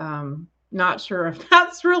 Not sure if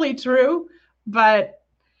that's really true, but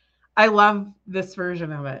I love this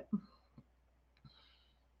version of it.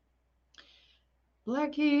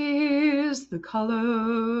 Black is the color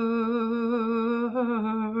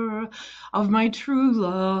of my true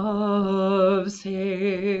love's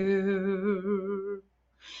hair.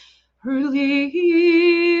 Her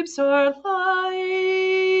lips are like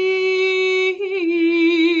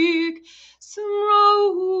some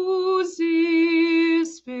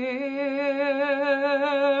roses fair.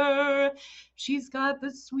 She's got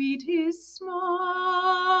the sweetest smile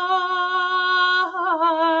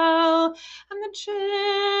and the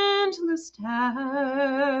gentlest hands.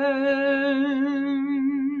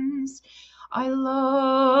 I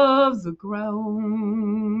love the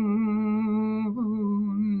ground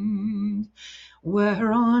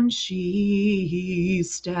whereon she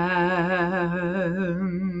stands.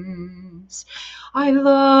 I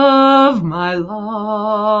love my love,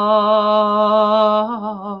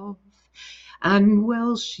 and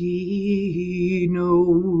well she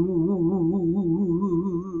knows.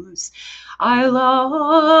 I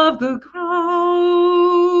love the ground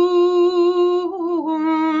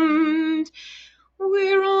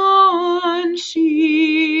whereon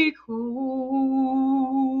she goes.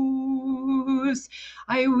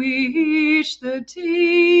 I wish the day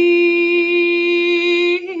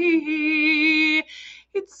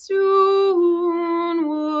it soon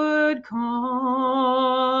would come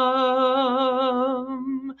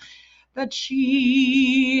that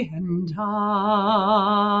she and I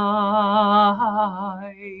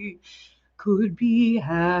could be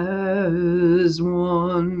as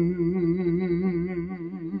one.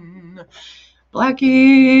 Black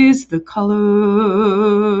is the color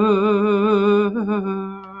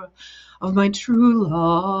of my true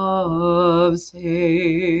love's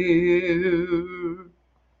hair.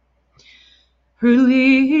 Her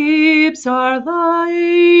lips are like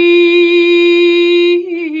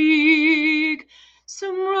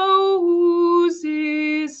some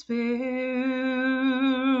roses fair.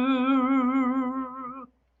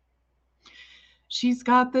 She's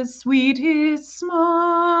got the sweetest smile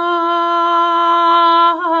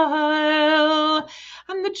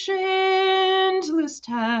and the gentlest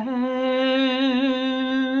hands.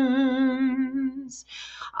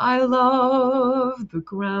 I love the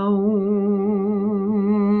ground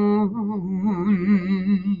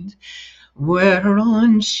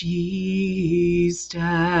whereon she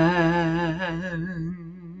stands.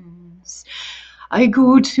 I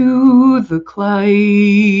go to the Clyde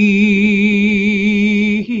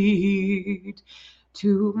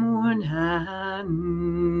to mourn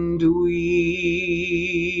and weep,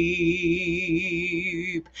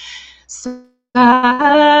 satisfied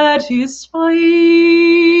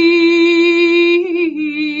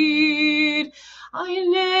I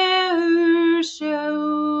ne'er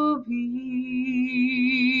shall be.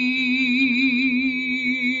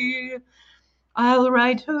 I'll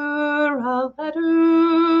write her a letter,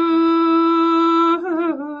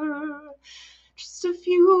 just a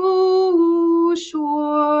few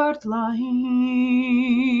short lines,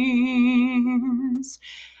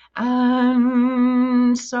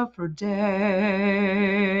 and suffer death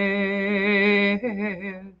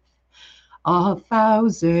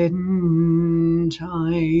 1,000 times.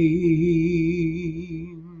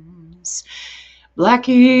 Black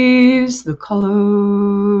is the color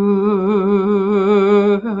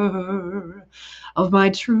of my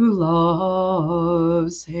true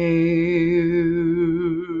love's hair.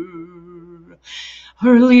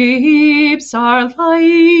 Her lips are like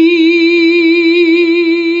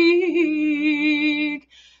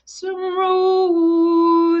some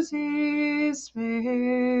roses fair.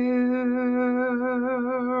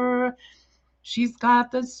 She's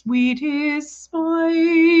got the sweetest smile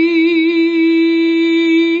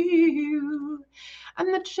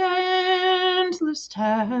and the gentlest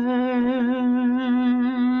hands.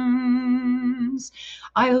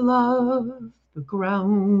 I love the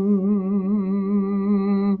ground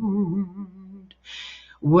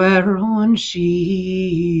whereon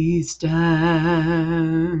she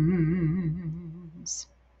stands.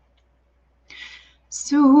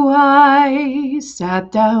 So I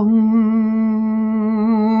sat down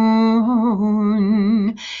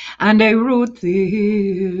and I wrote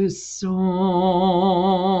this song.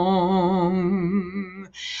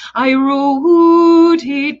 I wrote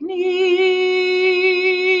it neat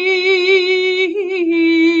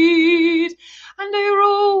and I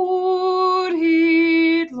wrote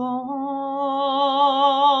it long,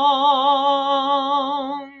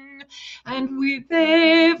 and with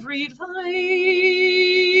every line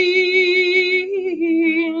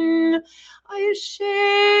I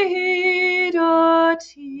shed a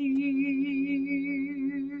tear,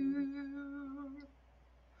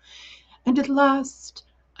 and at last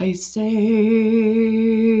I said,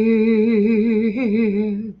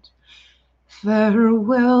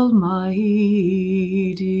 farewell, my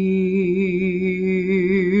dear.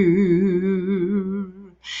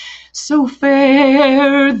 So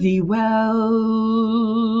fare thee well,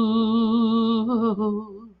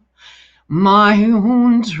 my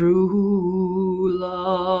own true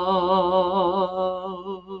love.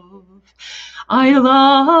 I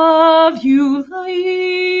love you like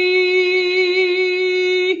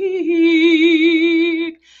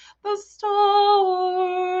the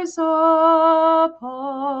stars above,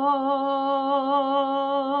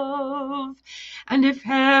 and if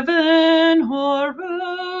heaven or earth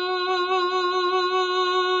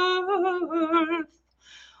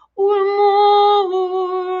or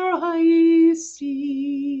more I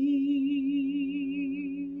see,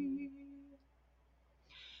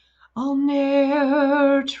 I'll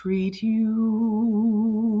ne'er treat you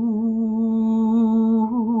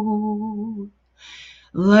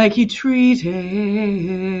like you treated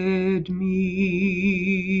me.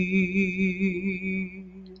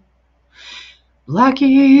 Black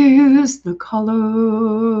is the color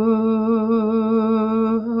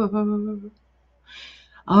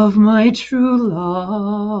of my true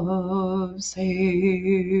love's hair.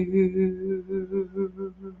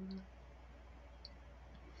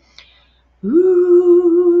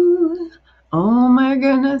 Ooh, oh my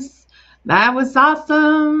goodness, that was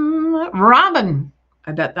awesome. Robin,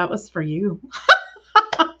 I bet that was for you.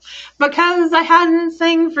 Because I hadn't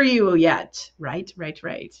sang for you yet. Right.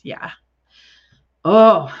 Yeah.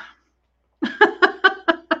 Oh.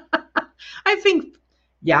 I think,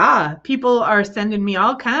 yeah, people are sending me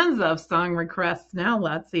all kinds of song requests now.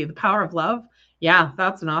 Let's see. The Power of Love. Yeah,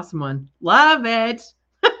 that's an awesome one. Love it.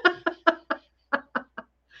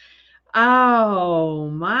 Oh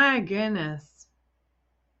my goodness.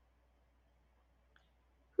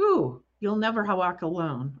 Whew, you'll never walk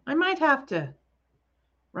alone. I might have to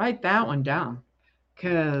write that one down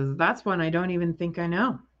because that's one I don't even think I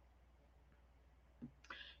know.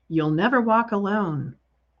 You'll never walk alone.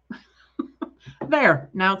 There,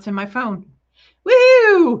 now it's in my phone.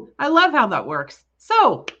 Woo! I love how that works.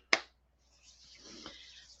 So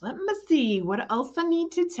let me see what else I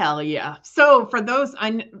need to tell you. So for those,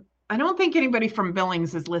 I don't think anybody from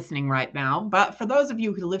Billings is listening right now, but for those of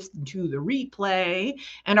you who listen to the replay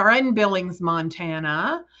and are in Billings,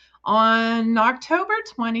 Montana, on October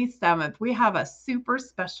 27th, we have a super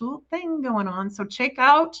special thing going on. So check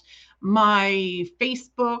out my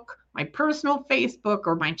Facebook, my personal Facebook,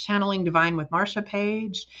 or my Channeling Divine with Marsha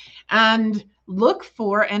page, and look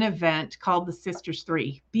for an event called the Sisters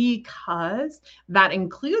 3, because that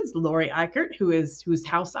includes Lori Eichert, whose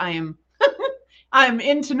house I'm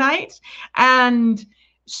in tonight, and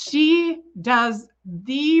she does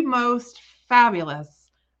the most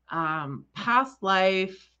fabulous past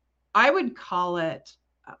life. I would call it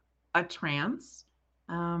a trance,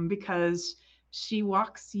 because she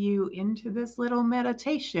walks you into this little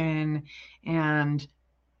meditation and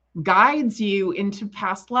guides you into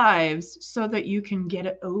past lives so that you can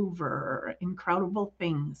get over incredible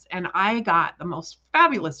things. And I got the most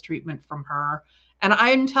fabulous treatment from her. And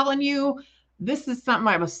I'm telling you, this is something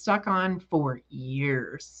I was stuck on for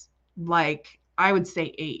years. Like, I would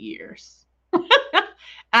say 8 years.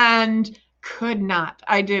 And could not.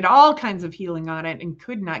 I did all kinds of healing on it and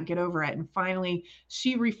could not get over it. And finally,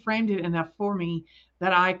 she reframed it enough for me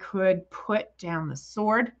that I could put down the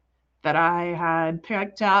sword that I had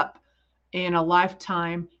picked up in a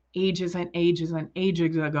lifetime ages and ages and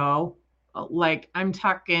ages ago. Like, I'm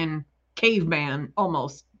talking caveman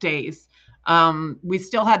almost days. We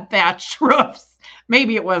still had thatched roofs.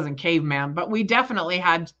 Maybe it wasn't caveman, but we definitely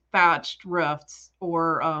had thatched roofs,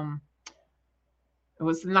 or it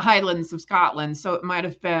was in the Highlands of Scotland. So it might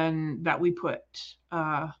have been that we put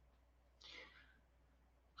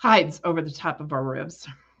hides over the top of our roofs.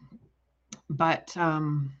 But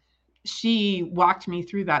she walked me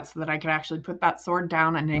through that so that I could actually put that sword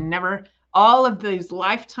down. And I never, all of these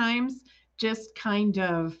lifetimes, just kind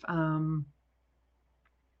of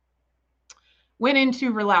went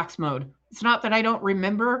into relax mode. It's not that I don't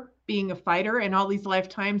remember being a fighter in all these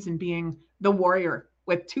lifetimes and being the warrior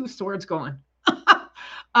with 2 swords going.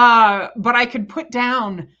 But I could put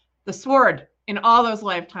down the sword in all those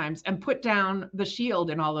lifetimes and put down the shield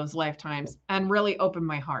in all those lifetimes and really open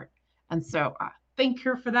my heart. And so thank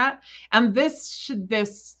her for that. And this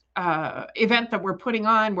event that we're putting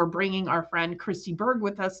on, we're bringing our friend Christy Berg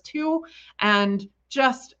with us too. And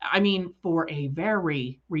just, I mean, for a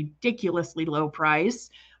very ridiculously low price,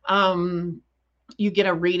 you get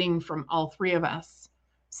a reading from all 3 of us.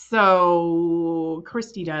 So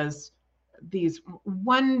Christy does these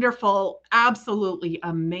wonderful, absolutely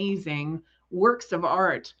amazing works of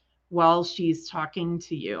art while she's talking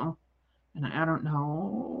to you. And I don't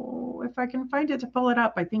know if I can find it to pull it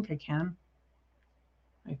up. I think I can.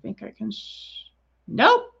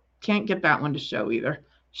 Nope. Can't get that one to show either.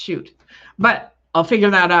 Shoot. But I'll figure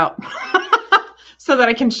that out so that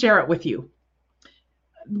I can share it with you.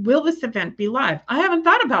 Will this event be live? I haven't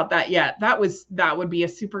thought about that yet. That would be a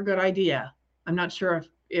super good idea. I'm not sure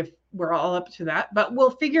if we're all up to that, but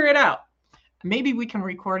we'll figure it out. Maybe we can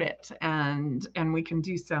record it and we can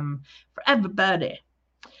do some for everybody.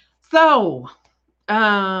 So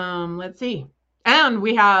let's see. And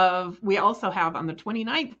we also have on the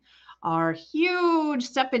 29th our huge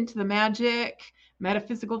Step Into the Magic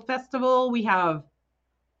Metaphysical Festival.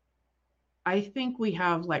 I think we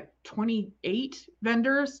have like 28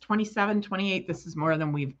 vendors, 27, 28. This is more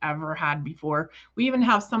than we've ever had before. We even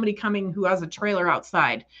have somebody coming who has a trailer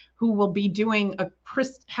outside who will be doing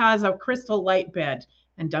has a crystal light bed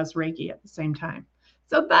and does Reiki at the same time.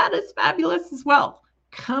 So that is fabulous as well.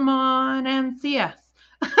 Come on and see us.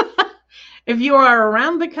 If you are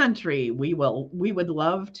around the country, we would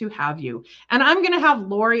love to have you. And I'm going to have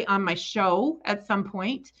Lori on my show at some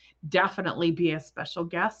point. Definitely be a special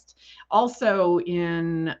guest. Also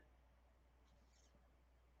can't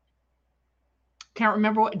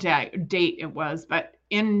remember what date it was, but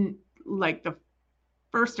in like the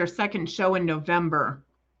first or second show in November,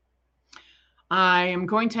 I am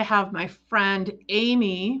going to have my friend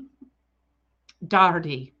Amy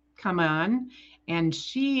Doherty come on, and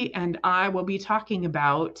she and I will be talking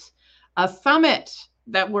about a summit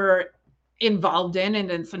that we're involved in,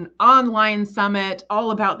 and it's an online summit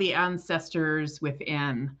all about the ancestors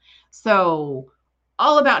within. So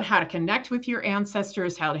all about how to connect with your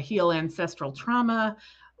ancestors, how to heal ancestral trauma,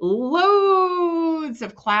 loads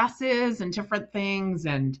of classes and different things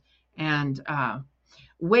and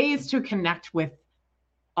ways to connect with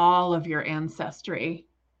all of your ancestry.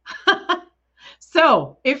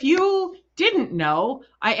 So if you didn't know,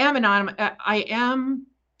 I am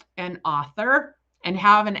an author and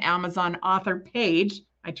have an Amazon author page.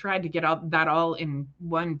 I tried to get that all in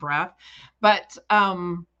one breath, but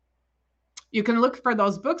you can look for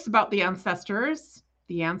those books about the ancestors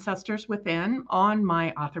within, on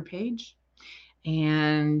my author page.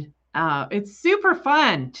 And it's super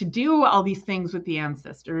fun to do all these things with the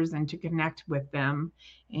ancestors and to connect with them.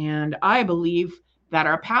 And I believe that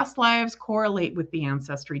our past lives correlate with the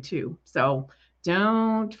ancestry too. So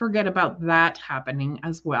don't forget about that happening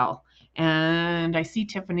as well. And I see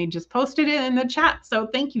Tiffany just posted it in the chat. So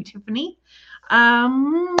thank you, Tiffany.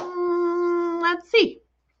 Let's see.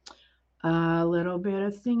 A little bit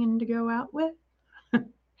of singing to go out with.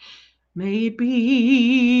 May it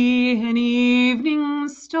be an evening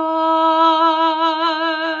star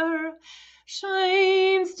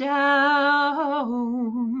shines down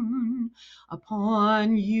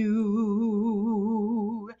upon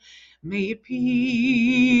you. May it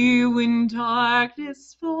be when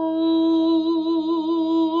darkness falls,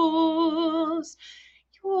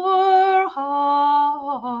 your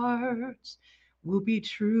heart will be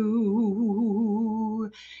true.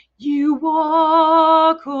 You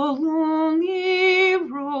walk a lonely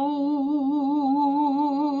road.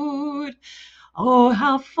 Oh,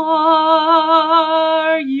 how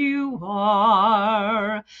far you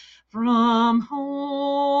are from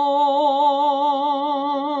home.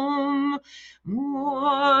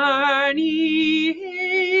 Morning,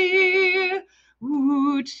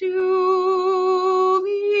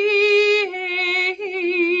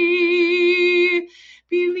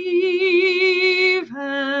 believe,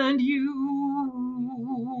 and you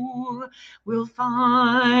will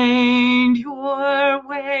find your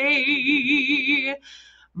way.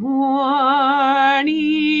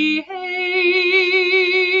 Morning,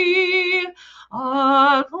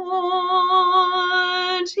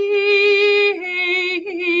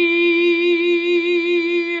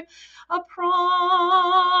 a promise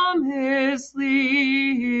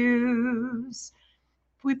lives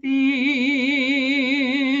within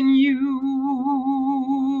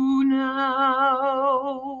you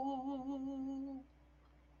now.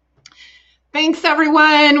 Thanks,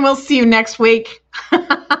 everyone. We'll see you next week.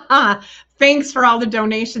 Thanks for all the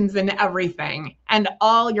donations and everything, and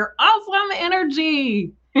all your awesome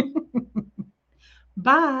energy.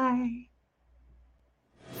 Bye.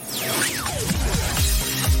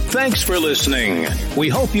 Thanks for listening. We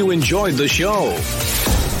hope you enjoyed the show.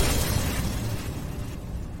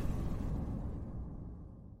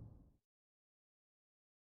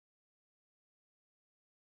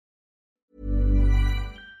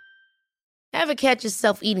 Ever catch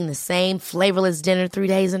yourself eating the same flavorless dinner 3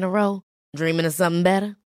 days in a row? Dreaming of something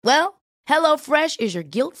better? Well, HelloFresh is your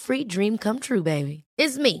guilt-free dream come true, baby.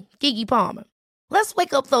 It's me, Keke Palmer. Let's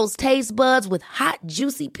wake up those taste buds with hot,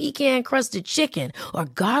 juicy pecan-crusted chicken or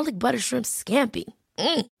garlic butter shrimp scampi.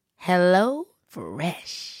 Hello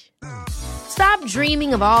Fresh. Stop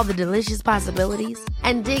dreaming of all the delicious possibilities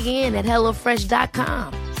and dig in at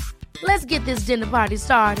HelloFresh.com. Let's get this dinner party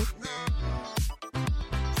started.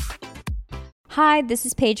 Hi, this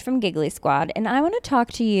is Paige from Giggly Squad, and I want to talk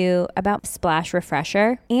to you about Splash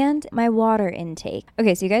Refresher and my water intake.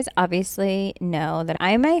 Okay, so you guys obviously know that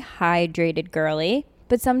I'm a hydrated girly,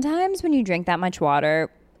 but sometimes when you drink that much water,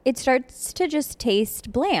 it starts to just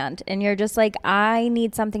taste bland, and you're just like, I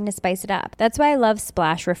need something to spice it up. That's why I love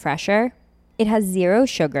Splash Refresher. It has 0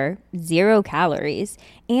 sugar, 0 calories,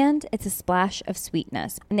 and it's a splash of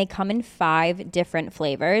sweetness. And they come in 5 different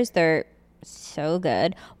flavors. They're so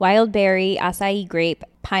good. Wild berry, acai grape,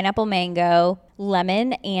 pineapple mango,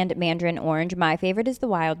 lemon, and mandarin orange. My favorite is the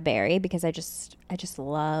wild berry because I just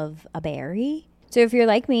love a berry. So if you're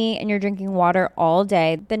like me and you're drinking water all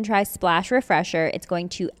day, then try Splash Refresher. It's going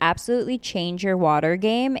to absolutely change your water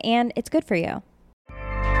game, and it's good for you.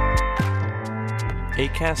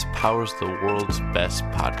 Acast powers the world's best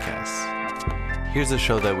podcasts. Here's a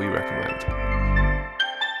show that we recommend.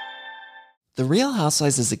 The Real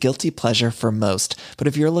Housewives is a guilty pleasure for most, but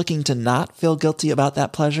if you're looking to not feel guilty about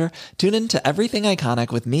that pleasure, tune in to Everything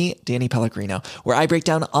Iconic with me, Danny Pellegrino, where I break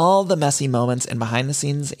down all the messy moments and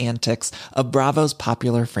behind-the-scenes antics of Bravo's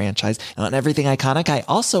popular franchise. And on Everything Iconic, I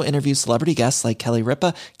also interview celebrity guests like Kelly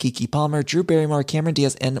Ripa, Keke Palmer, Drew Barrymore, Cameron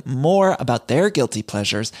Diaz, and more about their guilty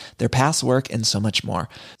pleasures, their past work, and so much more.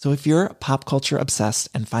 So if you're pop culture obsessed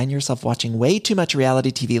and find yourself watching way too much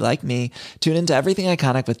reality TV like me, tune into Everything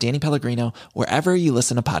Iconic with Danny Pellegrino, wherever you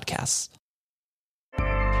listen to podcasts.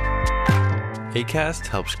 Acast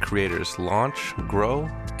helps creators launch, grow,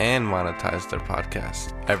 and monetize their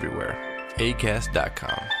podcasts everywhere.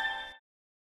 Acast.com.